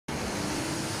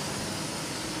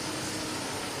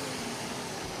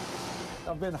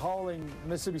I've been hauling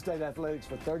Mississippi State athletics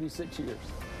for 36 years.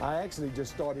 I actually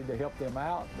just started to help them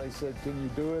out. They said, can you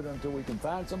do it until we can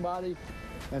find somebody?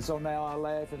 And so now I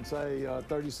laugh and say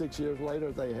 36 years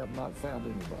later, they have not found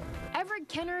anybody. Everett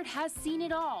Kennard has seen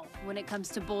it all when it comes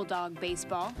to Bulldog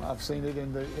baseball. I've seen it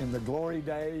in the glory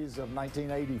days of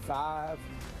 1985,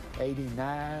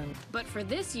 89. But for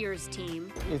this year's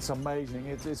team, it's amazing.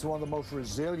 It's one of the most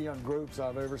resilient groups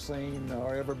I've ever seen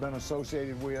or ever been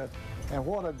associated with. And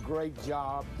what a great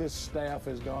job this staff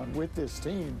has done with this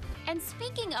team. And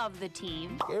speaking of the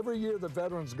team, every year the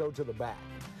veterans go to the bat.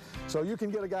 So you can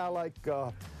get a guy like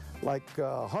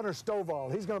Hunter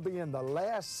Stovall. He's going to be in the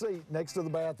last seat next to the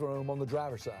bathroom on the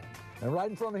driver's side. And right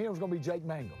in front of him is going to be Jake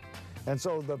Mangum. And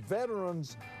so the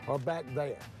veterans are back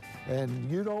there. And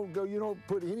you don't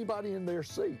put anybody in their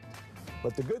seat.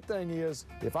 But the good thing is,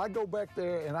 if I go back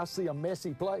there and I see a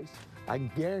messy place, I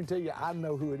can guarantee you I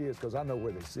know who it is because I know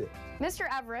where they sit. Mr.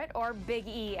 Everett, or Big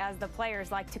E as the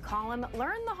players like to call him,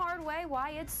 learned the hard way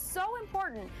why it's so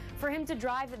important for him to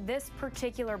drive this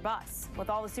particular bus. With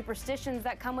all the superstitions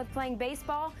that come with playing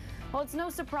baseball, well, it's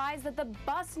no surprise that the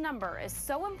bus number is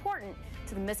so important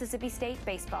to the Mississippi State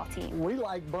baseball team. We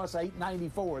like bus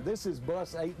 894. This is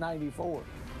bus 894.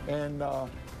 And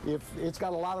if it's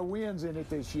got a lot of wins in it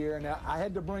this year, and I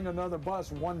had to bring another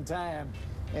bus one time,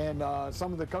 and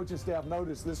some of the coaching staff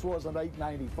noticed this wasn't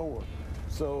 894.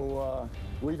 So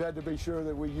we've had to be sure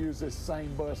that we use this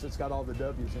same bus that's got all the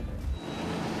W's in it.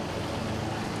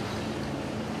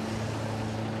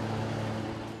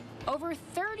 Over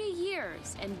 30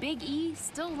 years, and Big E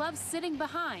still loves sitting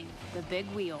behind the big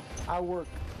wheel. I work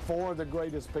for the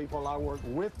greatest people. I work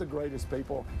with the greatest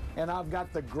people, and I've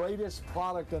got the greatest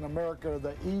product in America,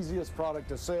 the easiest product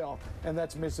to sell, and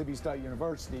that's Mississippi State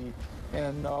University.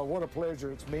 And what a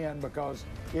pleasure it's been, because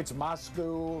it's my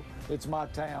school, it's my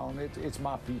town, it's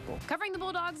my people. Covering the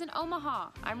Bulldogs in Omaha,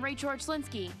 I'm Rachel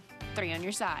Archlinski, 3 on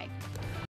your side.